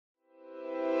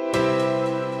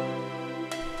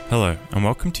Hello, and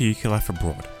welcome to UK Life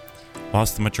Abroad.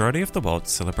 Whilst the majority of the world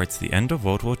celebrates the end of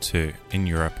World War II in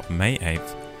Europe on May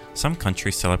 8th, some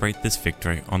countries celebrate this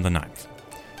victory on the 9th.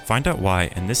 Find out why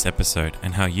in this episode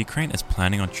and how Ukraine is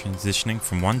planning on transitioning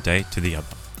from one day to the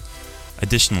other.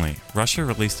 Additionally, Russia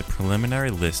released a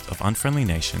preliminary list of unfriendly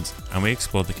nations, and we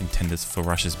explore the contenders for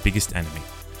Russia's biggest enemy.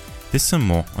 This and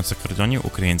more on Zakordonye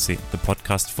Ukrainci, the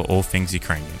podcast for all things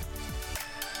Ukrainian.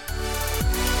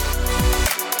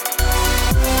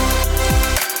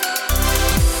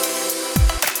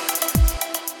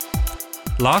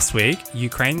 Last week,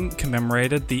 Ukraine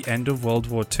commemorated the end of World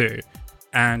War II,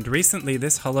 and recently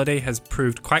this holiday has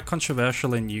proved quite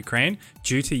controversial in Ukraine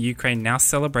due to Ukraine now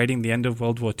celebrating the end of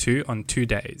World War II on 2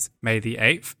 days, May the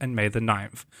 8th and May the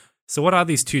 9th. So what are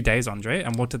these 2 days, Andre,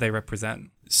 and what do they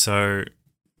represent? So,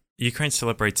 Ukraine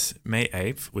celebrates May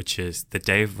 8th, which is the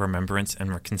Day of Remembrance and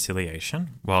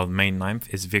Reconciliation, while May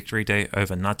 9th is Victory Day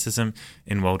over Nazism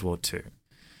in World War II.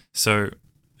 So,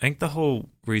 I think the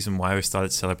whole reason why we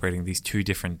started celebrating these 2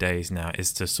 different days now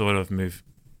is to sort of move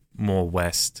more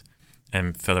west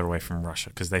and further away from Russia,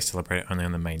 because they celebrate it only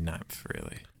on the May 9th,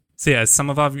 really. So yeah, as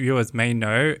some of our viewers may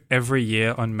know, every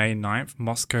year on May 9th,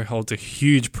 Moscow holds a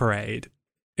huge parade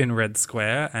in Red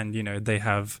Square, and, you know, they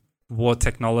have war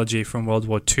technology from World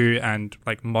War II and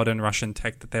like modern Russian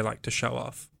tech that they like to show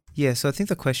off. Yeah, so I think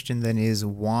the question then is,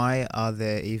 why are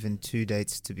there even 2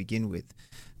 dates to begin with?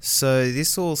 So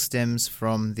this all stems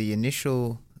from the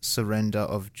initial surrender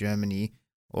of Germany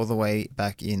all the way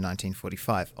back in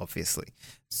 1945, obviously.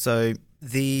 So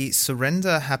the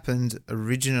surrender happened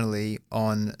originally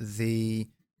on the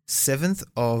 7th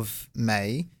of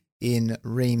May in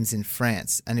Reims in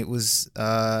France, and it was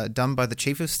done by the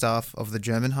Chief of Staff of the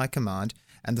German High Command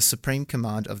and the Supreme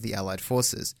Command of the Allied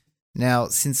Forces. Now,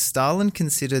 since Stalin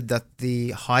considered that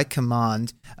the High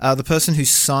Command, the person who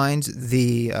signed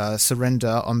the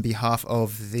surrender on behalf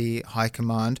of the High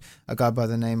Command, a guy by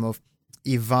the name of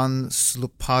Ivan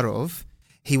Sluparov,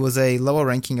 he was a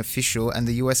lower-ranking official, and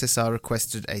the USSR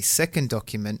requested a second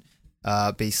document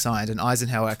be signed, and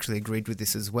Eisenhower actually agreed with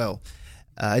this as well.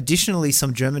 Additionally,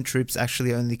 some German troops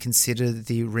actually only considered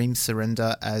the Reims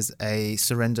surrender as a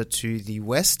surrender to the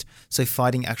west, so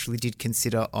fighting actually did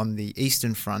consider on the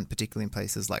Eastern Front, particularly in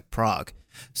places like Prague.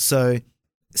 So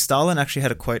Stalin actually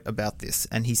had a quote about this,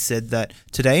 and he said that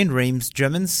today in Reims,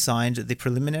 Germans signed the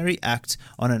preliminary act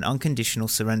on an unconditional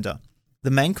surrender.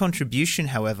 The main contribution,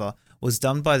 however, was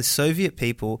done by the Soviet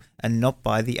people and not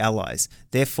by the Allies.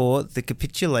 Therefore, the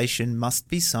capitulation must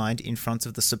be signed in front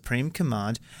of the Supreme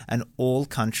Command and all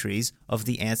countries of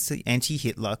the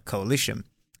anti-Hitler coalition,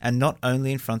 and not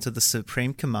only in front of the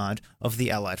Supreme Command of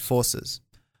the Allied forces.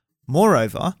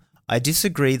 Moreover, I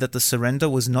disagree that the surrender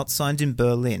was not signed in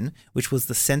Berlin, which was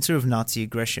the center of Nazi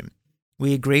aggression.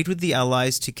 We agreed with the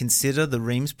Allies to consider the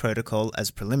Reims Protocol as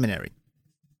preliminary.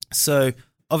 So,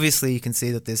 obviously, you can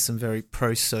see that there's some very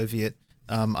pro-Soviet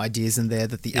ideas in there,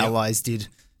 that the Allies did,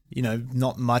 you know,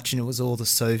 not much, and it was all the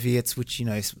Soviets, which, you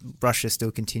know, Russia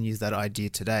still continues that idea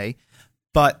today.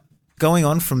 But going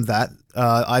on from that,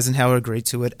 Eisenhower agreed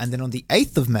to it, and then on the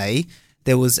 8th of May,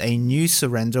 there was a new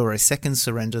surrender, or a second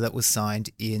surrender, that was signed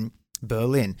in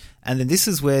Berlin. And then this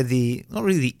is where not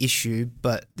really the issue,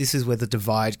 but this is where the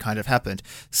divide kind of happened.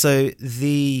 So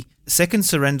the second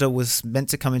surrender was meant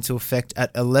to come into effect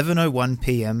at 11:01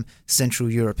 p.m.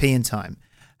 Central European time.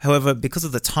 However, because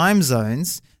of the time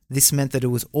zones, this meant that it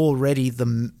was already the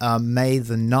May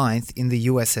the 9th in the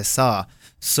USSR.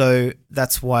 So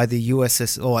that's why the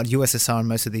USSR and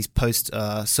most of these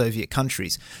post-Soviet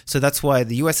countries. So that's why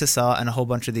the USSR and a whole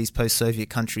bunch of these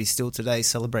post-Soviet countries still today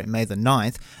celebrate May the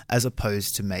 9th as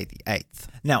opposed to May the 8th.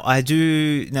 Now,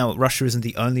 Russia isn't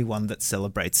the only one that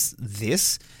celebrates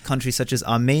this. Countries such as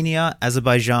Armenia,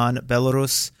 Azerbaijan,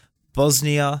 Belarus,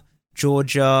 Bosnia,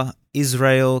 Georgia,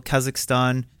 Israel,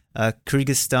 Kazakhstan,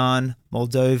 Kyrgyzstan,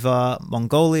 Moldova,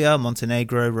 Mongolia,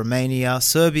 Montenegro, Romania,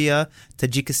 Serbia,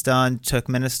 Tajikistan,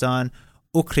 Turkmenistan,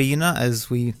 Ukraine, as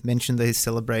we mentioned, they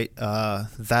celebrate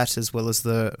that as well as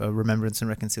the Remembrance and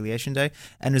Reconciliation Day,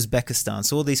 and Uzbekistan.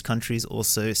 So all these countries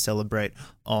also celebrate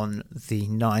on the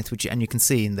 9th, and you can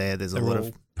see in there's a lot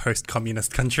of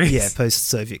post-communist countries. Yeah,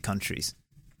 post-Soviet countries.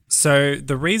 So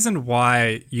the reason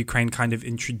why Ukraine kind of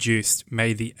introduced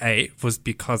May the 8th was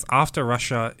because after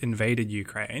Russia invaded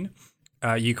Ukraine,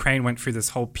 Ukraine went through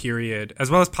this whole period,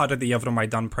 as well as part of the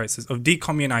Euromaidan process, of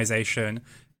decommunization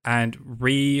and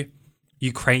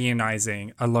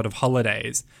re-Ukrainianizing a lot of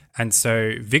holidays. And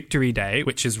so Victory Day,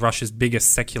 which is Russia's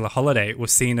biggest secular holiday,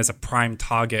 was seen as a prime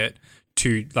target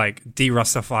to like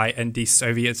de-Russify and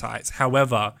de-Sovietize.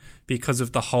 However, because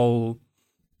of the whole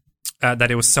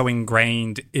that it was so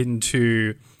ingrained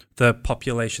into the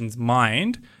population's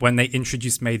mind, when they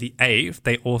introduced May the 8th,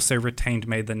 they also retained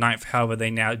May the 9th. However,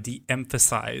 they now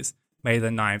de-emphasize May the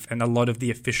 9th, and a lot of the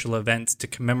official events to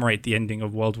commemorate the ending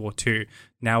of World War II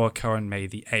now occur on May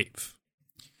the 8th.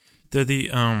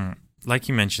 Like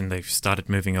you mentioned, they've started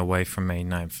moving away from May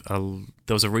 9th.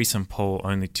 There was a recent poll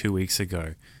only 2 weeks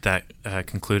ago that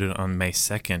concluded on May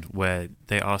 2nd, where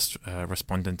they asked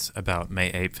respondents about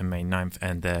May 8th and May 9th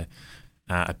and their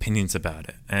opinions about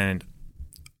it. And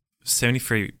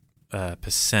 73%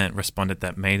 responded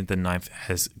that May the 9th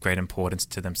has great importance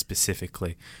to them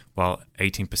specifically, while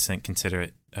 18% consider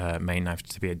it May 9th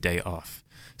to be a day off.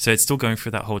 So it's still going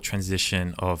through that whole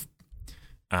transition of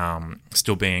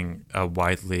still being a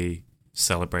widely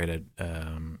celebrated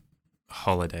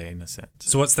holiday in a sense.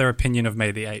 So what's their opinion of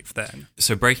May the 8th then?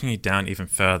 So breaking it down even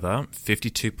further,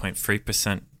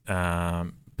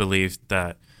 52.3% believed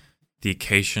that the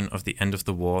occasion of the end of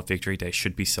the war, Victory Day,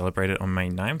 should be celebrated on May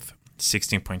 9th.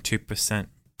 16.2%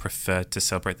 preferred to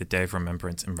celebrate the Day of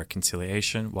Remembrance and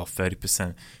Reconciliation, while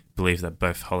 30% believe that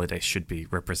both holidays should be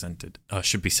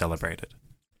celebrated.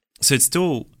 So it's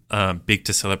still big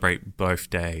to celebrate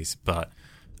both days, but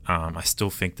I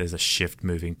still think there's a shift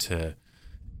moving to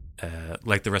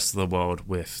like the rest of the world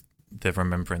with the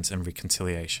Remembrance and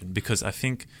Reconciliation, because I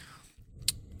think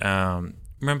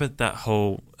remember that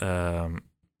whole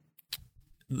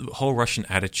Russian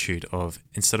attitude of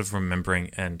instead of remembering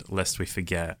and lest we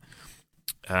forget.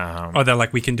 They're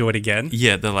like, we can do it again?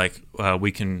 Yeah, they're like,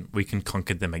 we can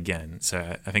conquer them again.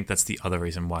 So I think that's the other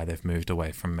reason why they've moved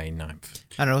away from May 9th.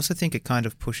 And I also think it kind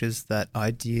of pushes that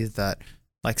idea that,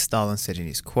 like Stalin said in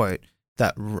his quote,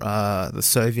 that the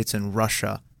Soviets and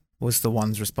Russia was the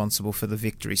ones responsible for the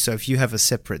victory. So if you have a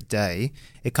separate day,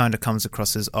 it kind of comes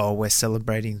across as, oh, we're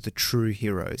celebrating the true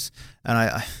heroes. And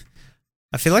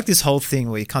I feel like this whole thing,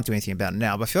 well, you can't do anything about it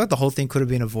now, but I feel like the whole thing could have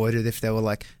been avoided if they were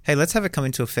like, hey, let's have it come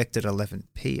into effect at 11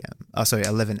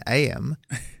 a.m.,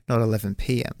 not 11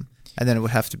 p.m. And then it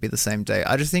would have to be the same day.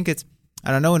 I just think and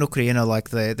I know in Ukraine,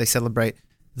 like they celebrate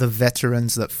the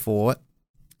veterans that fought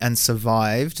and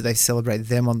survived. They celebrate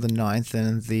them on the 9th,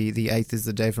 and the 8th is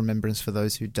the Day of Remembrance for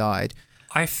those who died.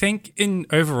 I think in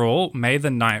overall, May the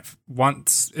 9th,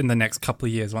 once in the next couple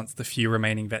of years, once the few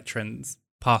remaining veterans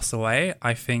pass away,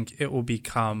 I think it will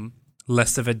become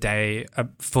less of a day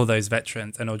for those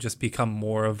veterans, and it'll just become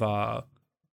more of a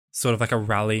sort of like a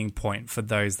rallying point for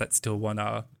those that still want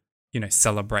to,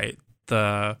 celebrate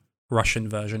the Russian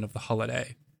version of the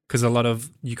holiday. Because a lot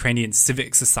of Ukrainian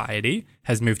civic society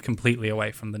has moved completely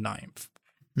away from the 9th.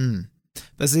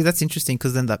 But see, that's interesting,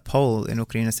 because then that poll in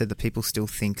Ukraine said that people still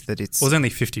think that it's... Well, it was only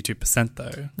 52%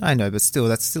 though. I know, but still,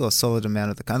 that's still a solid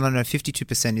amount of the... I don't know,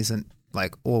 52% isn't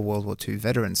like all World War II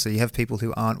veterans. So you have people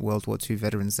who aren't World War II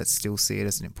veterans that still see it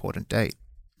as an important date.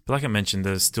 But like I mentioned,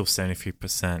 there's still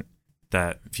 73%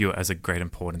 that view it as a great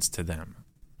importance to them.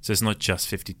 So it's not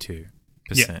just 52%.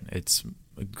 Yeah. It's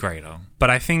greater. But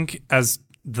I think as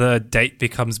the date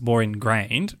becomes more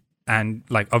ingrained, and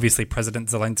like obviously President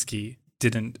Zelensky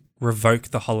didn't revoke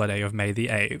the holiday of May the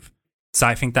 8th. So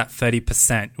I think that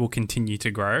 30% will continue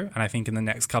to grow. And I think in the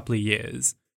next couple of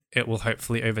years, it will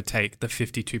hopefully overtake the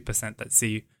 52% that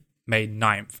see May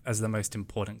 9th as the most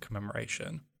important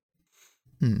commemoration.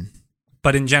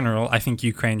 But in general, I think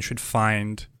Ukraine should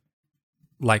find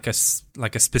like a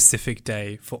specific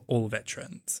day for all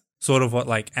veterans. Sort of what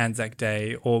like Anzac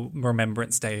Day or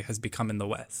Remembrance Day has become in the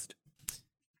West.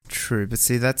 True, but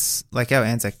see, that's like our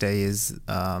Anzac Day is...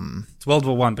 It's World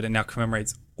War I, but it now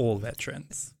commemorates all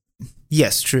veterans.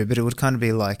 Yes, true, but it would kind of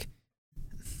be like...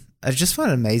 I just find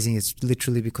it amazing it's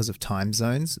literally because of time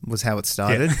zones was how it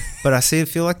started. Yeah. But I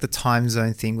feel like the time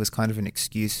zone thing was kind of an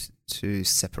excuse to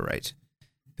separate.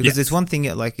 Because it's one thing,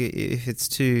 like if it's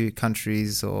two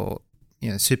countries or,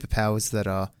 superpowers that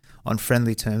are on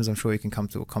friendly terms, I'm sure you can come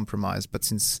to a compromise. But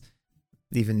since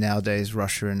even nowadays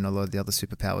Russia and a lot of the other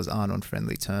superpowers aren't on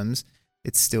friendly terms,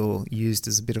 it's still used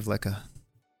as a bit of like a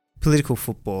political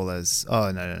football as,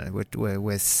 oh, no,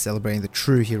 we're celebrating the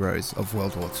true heroes of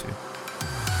World War II.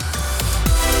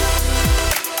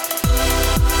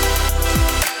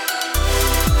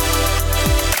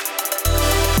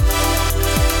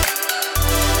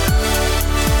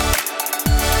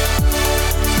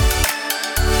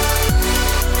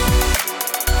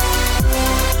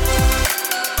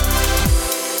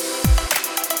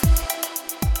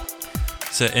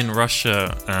 So in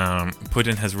Russia,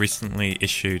 Putin has recently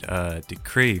issued a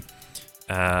decree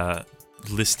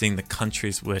listing the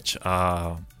countries which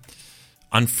are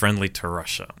unfriendly to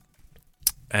Russia.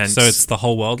 And so it's the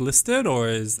whole world listed, or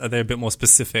are they a bit more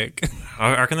specific?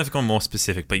 I reckon they've gone more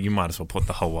specific, but you might as well put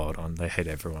the whole world on. They hate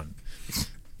everyone.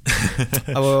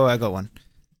 Oh, I got one.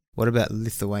 What about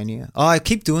Lithuania? Oh, I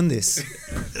keep doing this.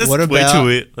 That's What way about too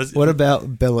weird. what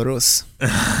about Belarus?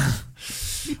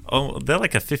 Oh, they're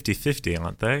like a 50-50,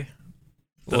 aren't they?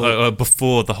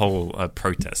 Before the whole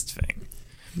protest thing.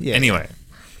 Yeah. Anyway,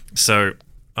 so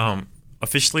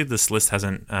officially this list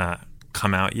hasn't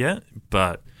come out yet,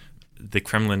 but the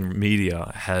Kremlin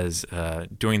media has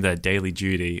doing their daily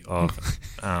duty of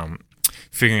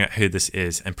figuring out who this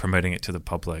is and promoting it to the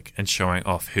public and showing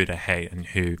off who to hate and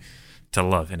who to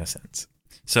love, in a sense.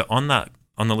 So on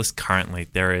the list currently,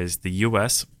 there is the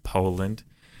US, Poland,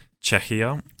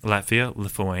 Czechia, Latvia,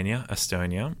 Lithuania,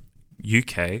 Estonia,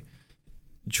 UK,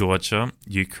 Georgia,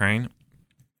 Ukraine,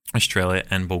 Australia,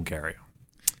 and Bulgaria.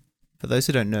 For those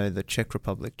who don't know, the Czech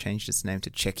Republic changed its name to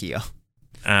Czechia.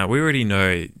 We already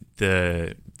know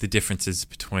the differences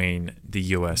between the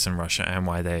US and Russia and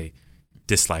why they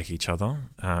dislike each other.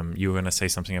 You were going to say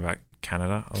something about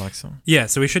Canada, Alexa? Yeah,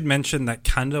 so we should mention that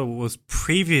Canada was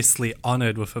previously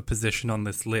honoured with a position on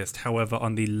this list. However,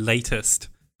 on the latest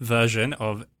version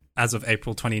as of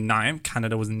April 29,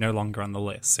 Canada was no longer on the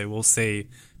list. So we'll see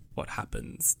what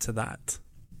happens to that.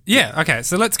 Yeah, okay,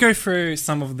 so let's go through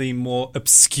some of the more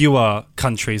obscure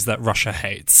countries that Russia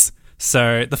hates.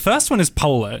 So the first one is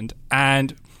Poland.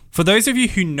 And for those of you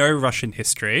who know Russian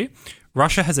history,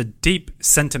 Russia has a deep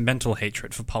sentimental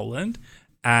hatred for Poland.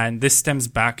 And this stems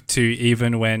back to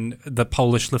even when the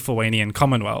Polish-Lithuanian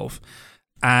Commonwealth.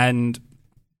 And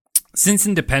since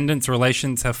independence,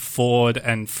 relations have thawed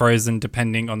and frozen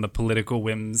depending on the political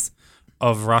whims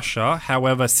of Russia.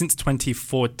 However, since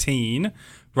 2014,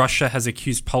 Russia has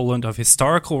accused Poland of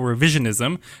historical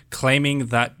revisionism, claiming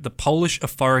that the Polish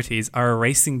authorities are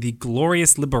erasing the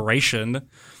glorious liberation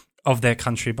of their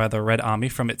country by the Red Army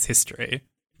from its history.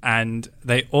 And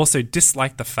they also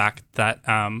dislike the fact that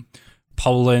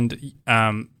Poland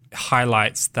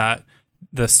highlights that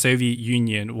the Soviet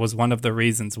Union was one of the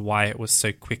reasons why it was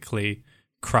so quickly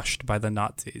crushed by the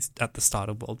Nazis at the start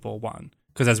of World War One.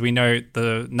 Because as we know,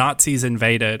 the Nazis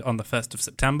invaded on the 1st of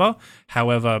September.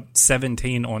 However,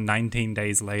 17 or 19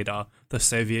 days later, the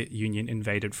Soviet Union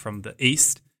invaded from the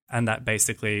east, and that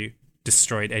basically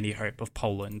destroyed any hope of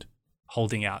Poland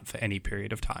holding out for any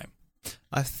period of time.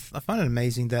 I find it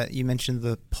amazing that you mentioned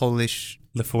the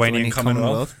Lithuanian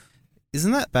Commonwealth.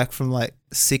 Isn't that back from like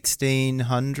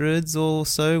 1600s or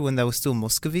so when they were still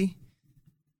Muscovy?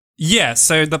 Yeah,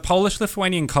 so the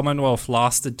Polish-Lithuanian Commonwealth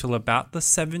lasted till about the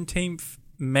 17th,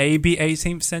 maybe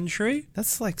 18th century.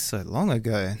 That's like so long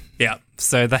ago. Yeah,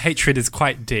 so the hatred is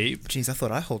quite deep. Jeez, I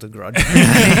thought I hold a grudge.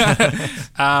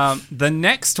 The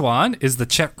next one is the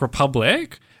Czech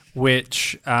Republic,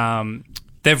 which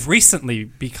they've recently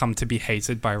become to be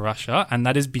hated by Russia, and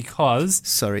that is because...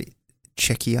 Sorry,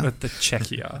 Czechia. With the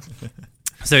Czechia.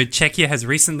 So Czechia has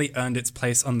recently earned its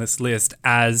place on this list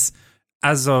as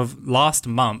of last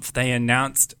month, they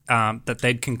announced that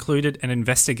they'd concluded an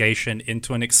investigation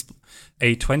into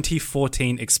a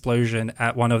 2014 explosion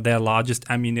at one of their largest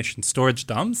ammunition storage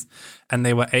dumps, and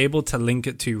they were able to link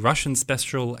it to Russian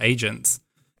special agents.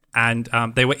 And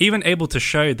they were even able to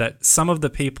show that some of the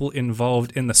people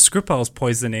involved in the Skripal's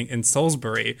poisoning in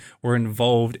Salisbury were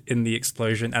involved in the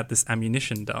explosion at this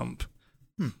ammunition dump.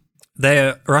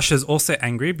 Russia's also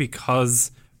angry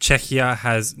because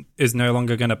Czechia is no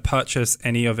longer going to purchase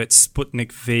any of its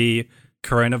Sputnik V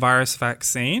coronavirus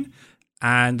vaccine,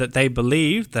 and that they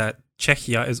believe that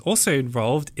Czechia is also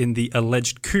involved in the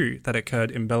alleged coup that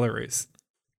occurred in Belarus.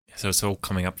 So it's all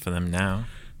coming up for them now.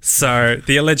 So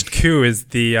the alleged coup is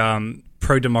the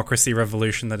pro-democracy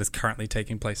revolution that is currently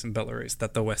taking place in Belarus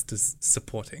that the West is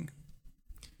supporting.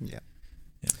 Yeah.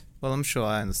 Well, I'm sure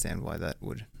I understand why that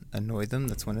would annoy them.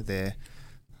 That's one of their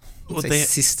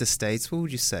sister states. What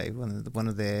would you say? One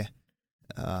of their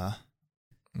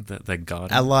the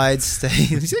garden allied states.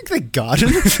 You think the garden?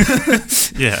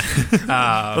 Yeah.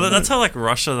 Well, that's how like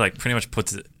Russia like pretty much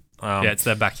puts it. It's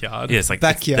their backyard. Yeah, it's like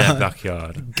backyard. It's their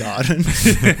backyard. Garden.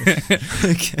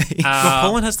 Okay. Well,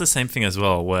 Poland has the same thing as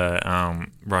well, where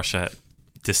Russia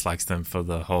dislikes them for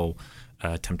the whole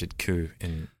attempted coup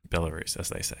in Belarus, as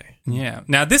they say. Yeah.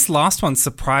 Now, this last one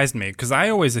surprised me because I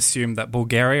always assumed that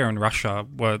Bulgaria and Russia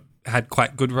had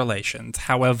quite good relations.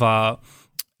 However,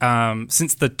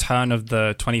 since the turn of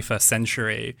the 21st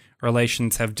century,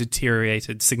 relations have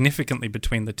deteriorated significantly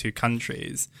between the two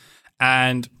countries.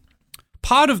 And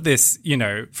part of this,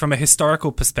 from a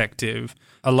historical perspective,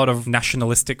 a lot of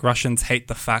nationalistic Russians hate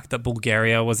the fact that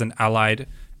Bulgaria was an allied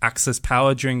Axis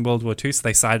power during World War II, so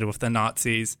they sided with the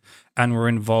Nazis and were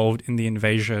involved in the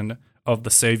invasion of the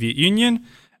Soviet Union.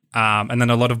 And then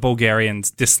a lot of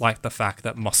Bulgarians disliked the fact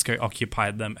that Moscow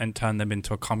occupied them and turned them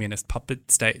into a communist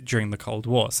puppet state during the Cold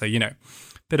War. So,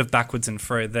 bit of backwards and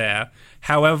fro there.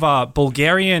 However,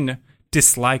 Bulgarian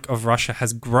dislike of Russia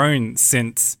has grown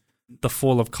since the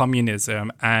fall of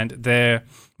communism, and they're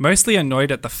mostly annoyed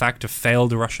at the fact of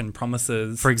failed Russian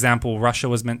promises. For example, Russia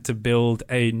was meant to build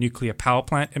a nuclear power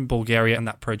plant in Bulgaria, and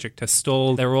that project has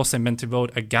stalled. They were also meant to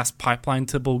build a gas pipeline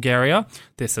to Bulgaria.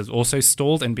 This has also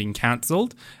stalled and been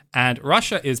cancelled. And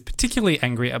Russia is particularly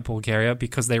angry at Bulgaria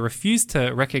because they refuse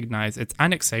to recognize its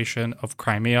annexation of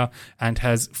Crimea and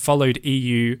has followed the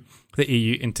EU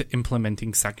into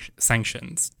implementing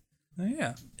sanctions. Oh,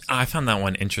 yeah. I found that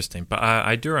one interesting, but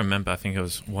I do remember, I think it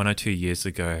was 1 or 2 years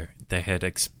ago, they had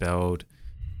expelled,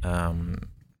 I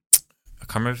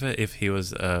can't remember if he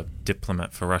was a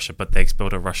diplomat for Russia, but they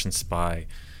expelled a Russian spy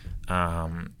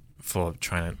for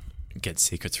trying to get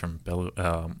secrets from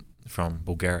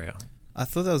Bulgaria. I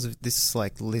thought this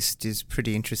list is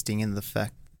pretty interesting in the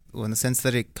sense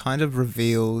that it kind of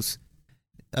reveals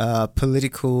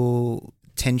political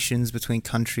tensions between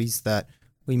countries that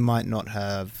we might not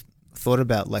have thought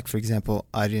about. Like, for example,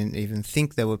 I didn't even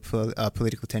think there were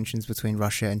political tensions between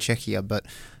Russia and Czechia, but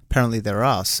apparently there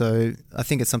are. So I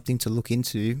think it's something to look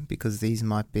into, because these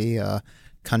might be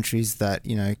countries that,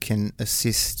 can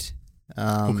assist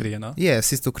Ukraine.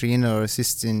 Assist Ukraine or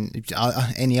assist in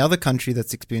any other country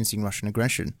that's experiencing Russian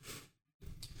aggression.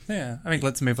 Yeah, I think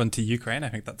let's move on to Ukraine. I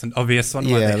think that's an obvious one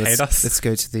why they hate us. Let's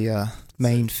go to the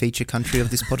main feature country of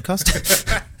this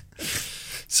podcast.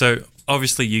 So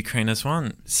obviously Ukraine is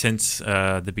one. Since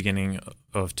the beginning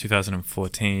of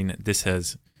 2014, this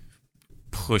has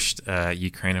pushed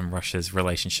Ukraine and Russia's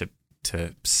relationship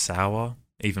to sour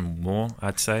even more,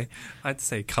 I'd say. I'd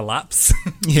say collapse.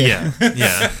 Yeah.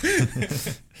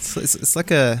 It's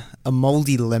like a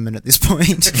moldy lemon at this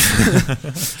point.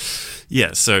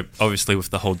 Yeah, so obviously with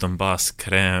the whole Donbass,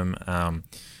 Crimea,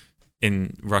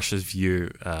 in Russia's view,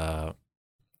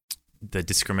 the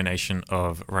discrimination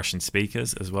of Russian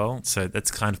speakers as well. So that's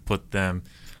kind of put them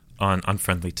on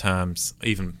unfriendly terms,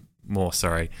 even more,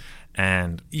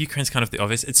 And Ukraine's kind of the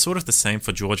obvious. It's sort of the same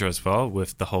for Georgia as well,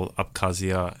 with the whole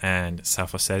Abkhazia and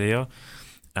South Ossetia.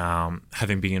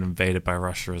 Having been invaded by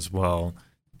Russia as well,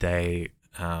 they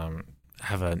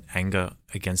have an anger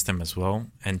against them as well.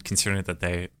 And considering that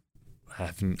they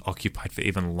have been occupied for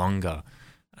even longer,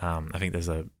 I think there's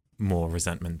a more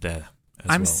resentment there as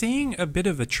I'm seeing a bit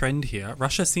of a trend here.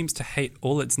 Russia seems to hate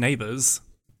all its neighbors.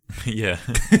 Yeah.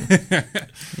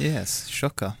 Yes,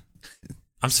 shocker.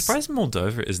 I'm surprised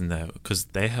Moldova isn't there, because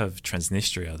they have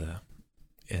Transnistria there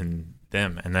in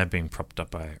them, and they're being propped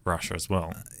up by Russia as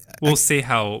well. We'll see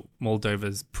how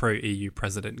Moldova's pro-EU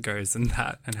president goes in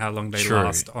that, and how long they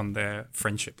last on their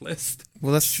friendship list.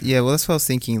 Well, that's what I was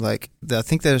thinking. I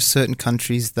think there are certain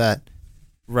countries that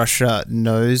Russia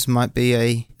knows might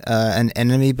be an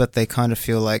enemy, but they kind of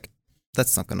feel like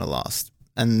that's not going to last.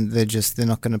 And they're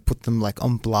not going to put them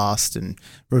on blast and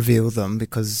reveal them,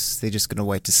 because they're just going to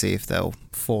wait to see if they'll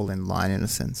fall in line, in a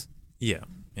sense. Yeah.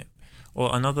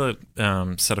 Well, another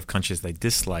set of countries they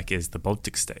dislike is the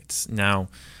Baltic states. Now,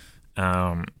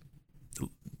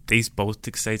 these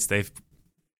Baltic states, they've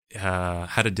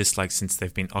had a dislike since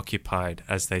they've been occupied,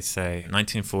 as they say,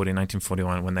 1940,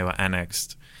 1941, when they were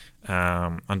annexed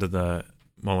under the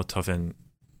Molotov and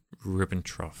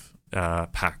Ribbentrop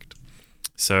Pact.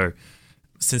 So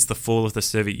since the fall of the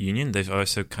Soviet Union, they've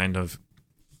also kind of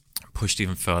pushed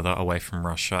even further away from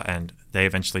Russia, and they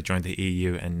eventually joined the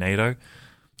EU and NATO.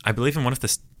 I believe in one of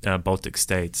the Baltic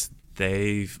states,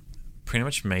 they've pretty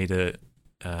much made it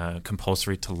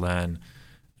compulsory to learn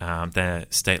their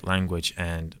state language,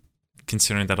 and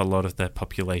considering that a lot of their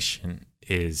population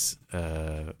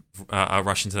are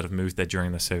Russians that have moved there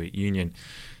during the Soviet Union,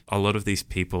 a lot of these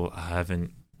people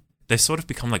they've sort of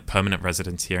become like permanent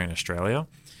residents here in Australia,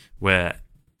 where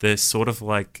they're sort of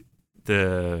like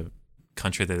the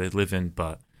country that they live in,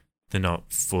 but they're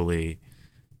not fully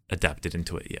adapted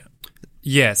into it yet.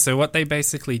 Yeah, so what they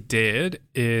basically did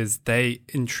is they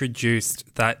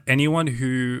introduced that anyone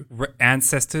who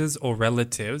ancestors or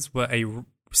relatives were a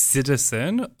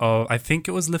citizen of, I think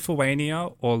it was Lithuania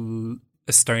or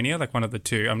Estonia, like one of the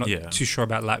two. I'm not too sure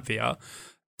about Latvia.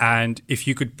 And if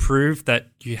you could prove that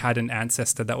you had an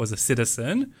ancestor that was a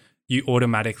citizen, you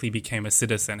automatically became a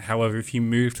citizen. However, if you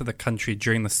moved to the country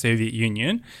during the Soviet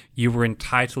Union, you were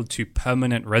entitled to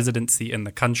permanent residency in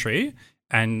the country,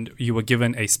 and you were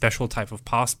given a special type of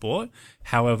passport.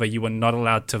 However, you were not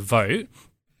allowed to vote.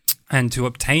 And to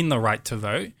obtain the right to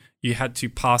vote, you had to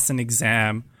pass an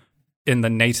exam in the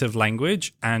native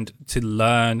language and to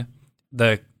learn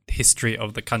the history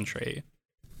of the country.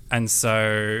 And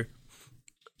so,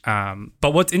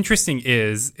 but what's interesting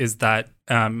is that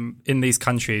in these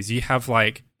countries, you have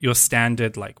your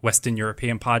standard like Western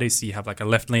European parties. So you have like a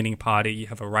left-leaning party, you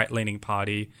have a right-leaning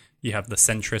party, you have the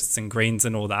centrists and Greens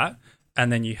and all that.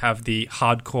 And then you have the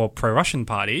hardcore pro-Russian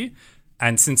party.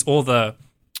 And since all the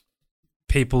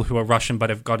people who are Russian but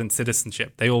have gotten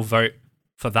citizenship, they all vote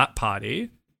for that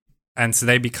party. And so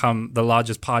they become the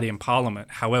largest party in parliament.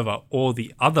 However, all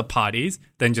the other parties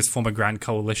then just form a grand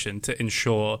coalition to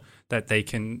ensure that they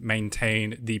can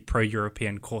maintain the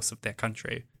pro-European course of their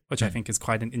country, which I think is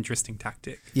quite an interesting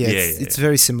tactic. Yeah, it's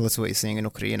very similar to what you're seeing in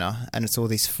Ukraine, and it's all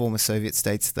these former Soviet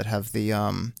states that have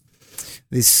the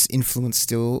this influence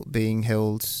still being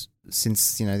held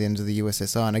since the end of the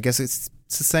USSR. And I guess it's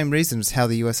the same reason as how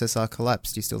the USSR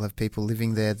collapsed. You still have people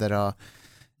living there that are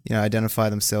identify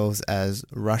themselves as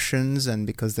Russians, and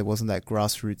because there wasn't that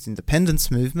grassroots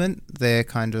independence movement, they're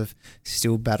kind of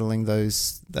still battling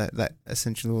that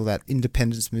essentially all that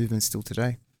independence movement still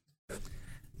today.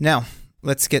 Now,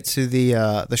 let's get to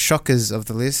the shockers of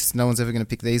the list. No one's ever going to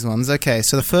pick these ones. Okay,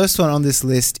 so the first one on this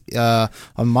list,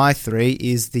 on my three,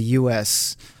 is the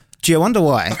US. Gee, I wonder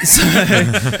why.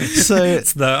 So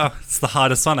it's the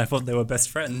hardest one. I thought they were best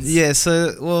friends. Yeah.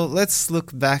 So let's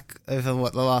look back over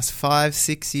the last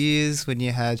 5-6 years when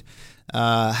you had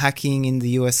hacking in the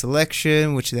US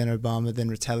election, which then Obama then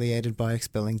retaliated by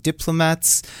expelling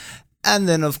diplomats, and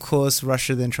then of course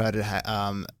Russia then tried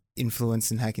to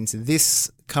influence and hack into this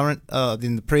current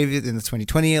in the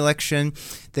 2020 election.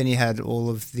 Then you had all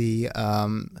of the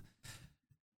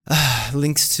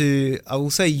links to, I will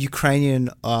say, Ukrainian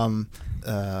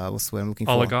what's the word I'm looking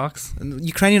for? Oligarchs?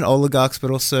 Ukrainian oligarchs, but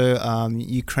also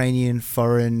Ukrainian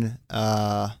foreign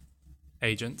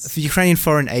agents. Ukrainian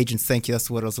foreign agents, thank you, that's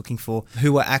the word I was looking for,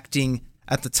 who were acting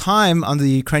at the time under the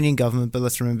Ukrainian government, but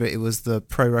let's remember it was the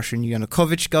pro-Russian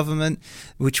Yanukovych government,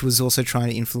 which was also trying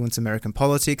to influence American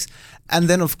politics. And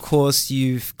then, of course,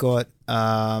 you've got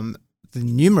the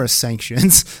numerous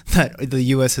sanctions that the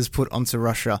US has put onto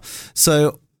Russia.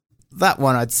 So that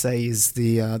one, I'd say, is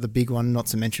the big one, not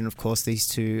to mention, of course, these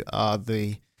two are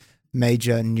the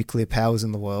major nuclear powers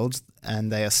in the world,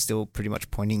 and they are still pretty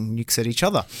much pointing nukes at each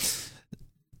other.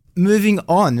 Moving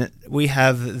on, we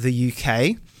have the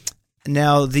UK.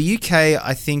 Now, the UK,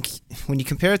 I think, when you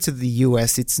compare it to the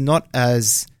US, it's not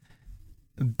as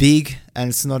big, and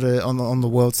it's not on the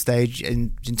world stage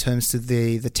in terms of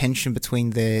the tension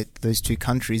between those two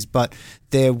countries. But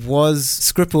there was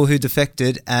Skripal who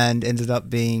defected and ended up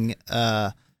being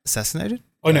assassinated.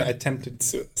 Oh no, attempted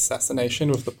assassination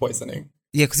with the poisoning.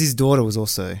 Yeah, because his daughter was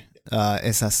also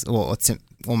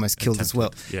almost killed as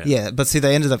well. Yeah, but see,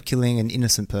 they ended up killing an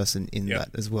innocent person in that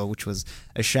as well, which was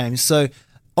a shame. So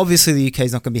obviously, the UK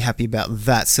is not going to be happy about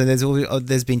that. So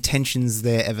there's been tensions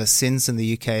there ever since, and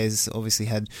the UK has obviously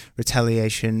had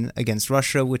retaliation against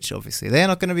Russia, which obviously they're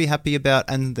not going to be happy about,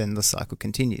 and then the cycle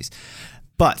continues.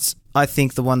 But I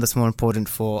think the one that's more important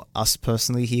for us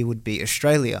personally here would be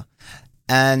Australia.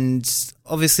 And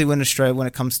obviously, when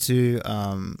it comes to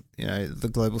the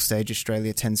global stage,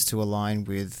 Australia tends to align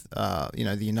with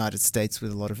the United States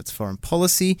with a lot of its foreign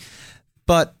policy,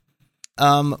 but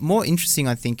more interesting,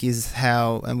 I think, is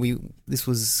how, and this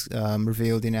was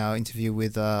revealed in our interview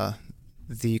with the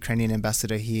Ukrainian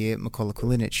ambassador here, Mykola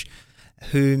Kulinic,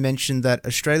 who mentioned that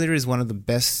Australia is one of the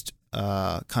best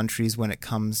countries when it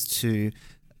comes to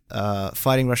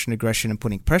fighting Russian aggression and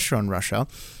putting pressure on Russia,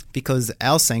 because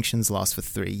our sanctions last for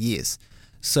 3 years.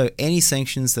 So any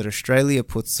sanctions that Australia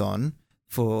puts on,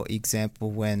 for example,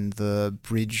 when the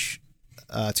bridge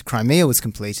to Crimea was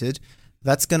completed,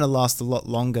 that's going to last a lot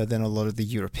longer than a lot of the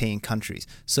European countries.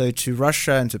 So to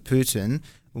Russia and to Putin,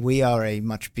 we are a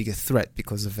much bigger threat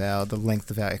because of the length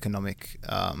of our economic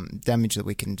damage that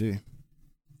we can do.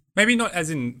 Maybe not as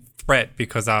in threat,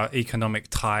 because our economic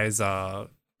ties are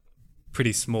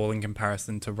pretty small in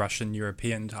comparison to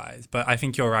Russian-European ties. But I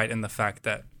think you're right in the fact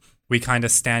that we kind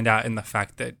of stand out in the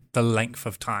fact that the length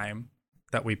of time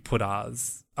that we put our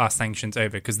sanctions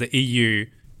over, because the EU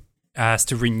has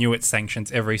to renew its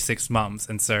sanctions every 6 months.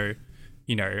 And so,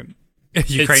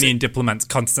 Ukrainian diplomats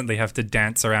constantly have to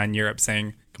dance around Europe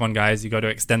saying, come on, guys, you got to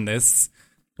extend this.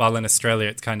 While in Australia,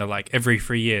 it's kind of like every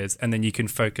 3 years, and then you can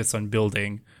focus on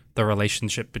building the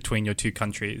relationship between your two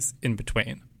countries in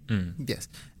between. Yes.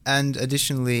 And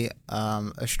additionally,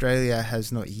 Australia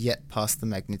has not yet passed the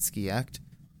Magnitsky Act,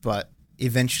 but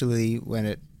eventually when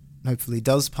it hopefully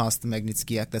does pass the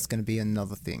Magnitsky Act, that's going to be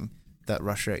another thing that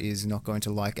Russia is not going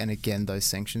to like. And again, those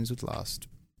sanctions would last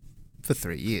for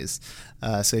 3 years.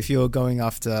 So if you're going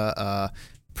after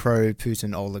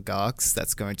pro-Putin oligarchs,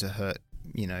 that's going to hurt,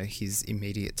 his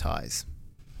immediate ties.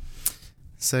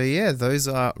 So yeah, those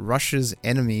are Russia's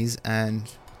enemies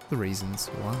and the reasons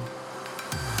why.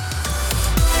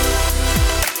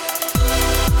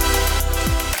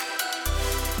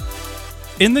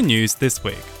 In the news this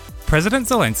week, President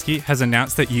Zelensky has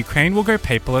announced that Ukraine will go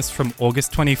paperless from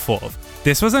August 24th.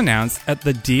 This was announced at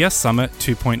the DIA Summit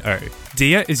 2.0.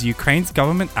 DIA is Ukraine's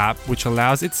government app which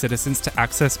allows its citizens to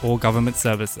access all government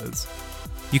services.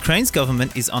 Ukraine's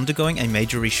government is undergoing a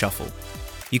major reshuffle.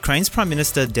 Ukraine's Prime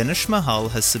Minister Denis Shmyhal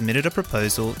has submitted a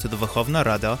proposal to the Verkhovna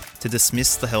Rada to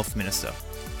dismiss the health minister.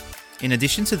 In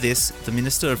addition to this, the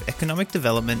Minister of Economic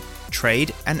Development,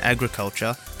 Trade and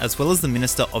Agriculture, as well as the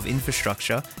Minister of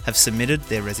Infrastructure, have submitted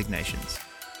their resignations.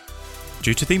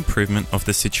 Due to the improvement of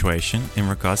the situation in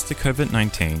regards to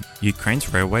COVID-19,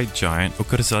 Ukraine's railway giant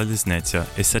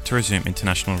Ukrzaliznytsia is set to resume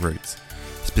international routes.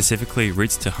 Specifically,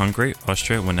 routes to Hungary,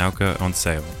 Austria will now go on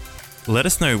sale. Let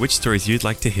us know which stories you'd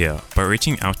like to hear by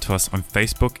reaching out to us on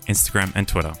Facebook, Instagram and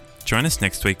Twitter. Join us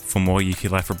next week for more UK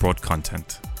Life Abroad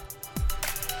content.